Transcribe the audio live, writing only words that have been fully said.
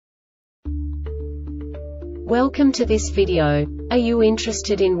Welcome to this video. Are you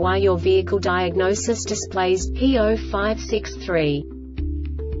interested in why your vehicle diagnosis displays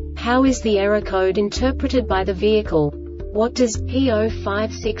P0563? How is the error code interpreted by the vehicle? What does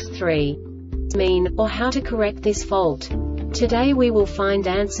P0563 mean, or how to correct this fault? Today we will find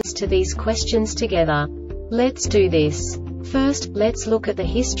answers to these questions together. Let's do this. First, let's look at the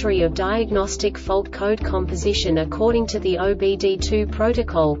history of diagnostic fault code composition according to the OBD2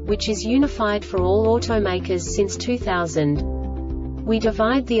 protocol, which is unified for all automakers since 2000. We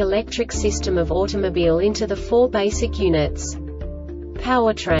divide the electric system of automobile into the four basic units: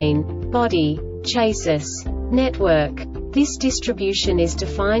 powertrain, body, chassis, network. This distribution is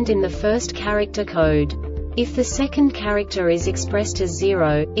defined in the first character code. If the second character is expressed as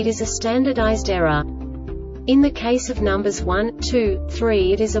 0, it is a standardized error. In the case of numbers 1, 2,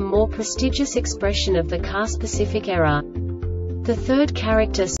 3, it is a more prestigious expression of the car-specific error. The third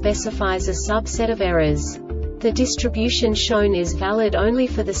character specifies a subset of errors. The distribution shown is valid only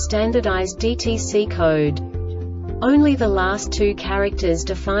for the standardized DTC code. Only the last two characters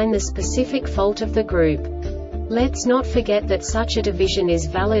define the specific fault of the group. Let's not forget that such a division is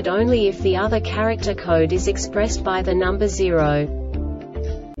valid only if the other character code is expressed by the number 0.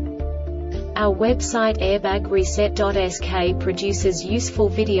 Our website airbagreset.sk produces useful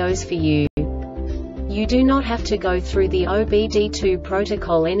videos for you. You do not have to go through the OBD2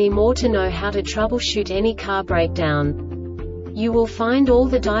 protocol anymore to know how to troubleshoot any car breakdown. You will find all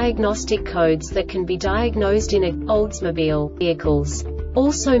the diagnostic codes that can be diagnosed in Oldsmobile vehicles.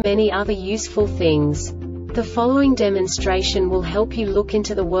 Also many other useful things. The following demonstration will help you look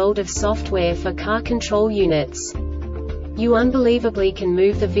into the world of software for car control units. You unbelievably can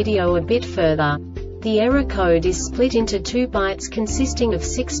move the video a bit further. The error code is split into 2 bytes consisting of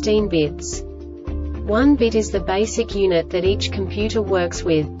 16 bits. 1 bit is the basic unit that each computer works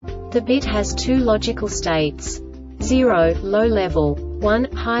with. The bit has 2 logical states: 0, low level,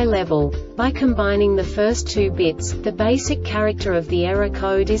 1, high level. By combining the first 2 bits, the basic character of the error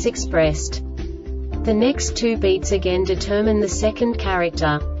code is expressed. The next 2 beats again determine the second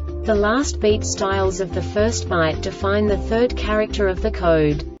character. The last beat styles of the first byte define the third character of the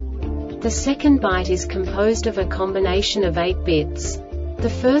code. The second byte is composed of a combination of 8 bits.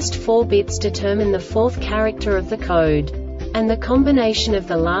 The first 4 bits determine the fourth character of the code. And the combination of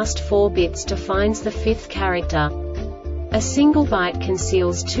the last 4 bits defines the fifth character. A single byte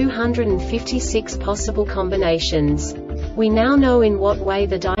conceals 256 possible combinations. We now know in what way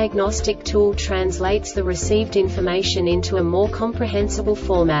the diagnostic tool translates the received information into a more comprehensible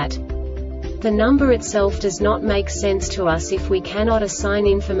format. The number itself does not make sense to us if we cannot assign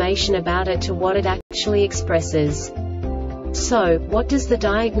information about it to what it actually expresses. So, what does the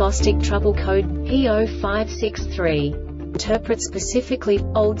Diagnostic Trouble Code P0563 interpret specifically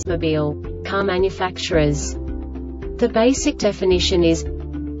for Oldsmobile car manufacturers? The basic definition is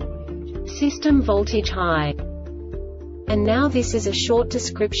system voltage high. And now this is a short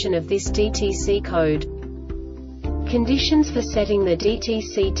description of this DTC code. Conditions for setting the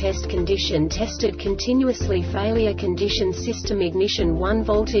DTC test condition tested continuously: failure condition, system ignition 1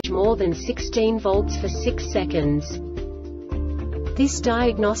 voltage more than 16 volts for 6 seconds. This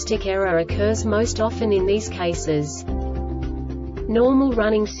diagnostic error occurs most often in these cases. Normal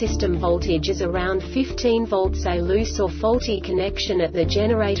running system voltage is around 15 volts. A loose or faulty connection at the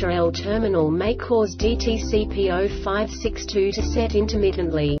generator L terminal may cause DTC P0562 to set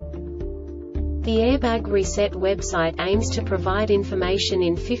intermittently. The Airbag Reset website aims to provide information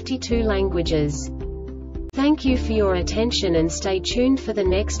in 52 languages. Thank you for your attention and stay tuned for the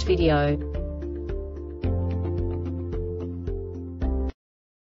next video.